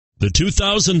The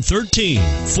 2013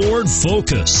 Ford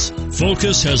Focus.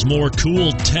 Focus has more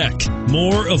cool tech,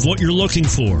 more of what you're looking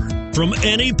for. From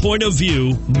any point of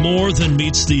view, more than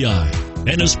meets the eye,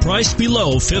 and is priced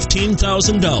below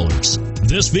 $15,000.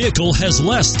 This vehicle has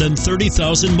less than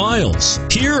 30,000 miles.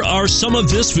 Here are some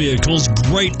of this vehicle's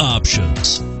great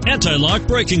options: anti-lock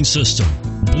braking system,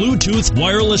 Bluetooth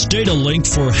wireless data link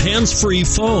for hands-free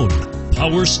phone,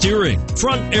 power steering,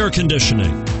 front air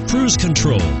conditioning, cruise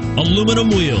control, aluminum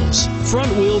wheels,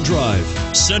 front-wheel drive,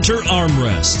 center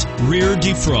armrest, rear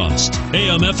defrost,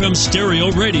 AM/FM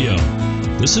stereo radio.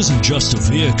 This isn't just a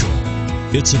vehicle,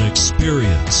 it's an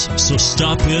experience. So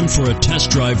stop in for a test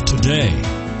drive today.